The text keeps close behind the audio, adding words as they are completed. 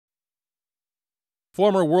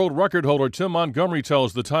Former world record holder Tim Montgomery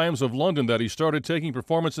tells the Times of London that he started taking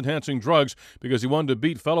performance-enhancing drugs because he wanted to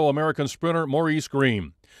beat fellow American sprinter Maurice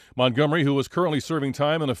Greene. Montgomery, who is currently serving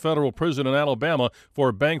time in a federal prison in Alabama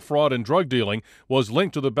for bank fraud and drug dealing, was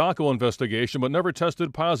linked to the BALCO investigation but never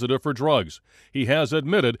tested positive for drugs. He has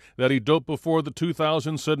admitted that he doped before the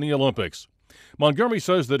 2000 Sydney Olympics. Montgomery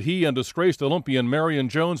says that he and disgraced Olympian Marion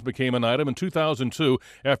Jones became an item in 2002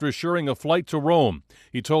 after sharing a flight to Rome.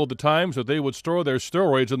 He told the Times that they would store their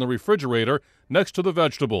steroids in the refrigerator next to the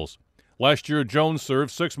vegetables. Last year, Jones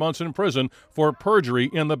served 6 months in prison for perjury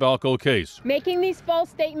in the BALCO case. Making these false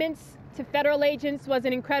statements to federal agents was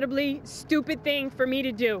an incredibly stupid thing for me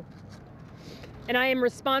to do, and I am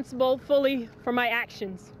responsible fully for my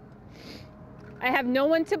actions. I have no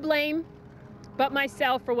one to blame but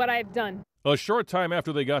myself for what I have done. A short time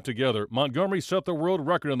after they got together, Montgomery set the world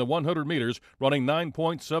record in the 100 meters, running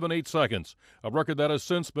 9.78 seconds, a record that has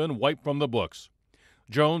since been wiped from the books.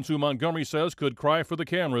 Jones, who Montgomery says could cry for the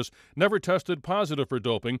cameras, never tested positive for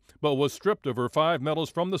doping, but was stripped of her 5 medals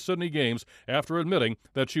from the Sydney Games after admitting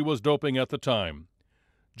that she was doping at the time.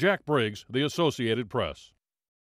 Jack Briggs, The Associated Press.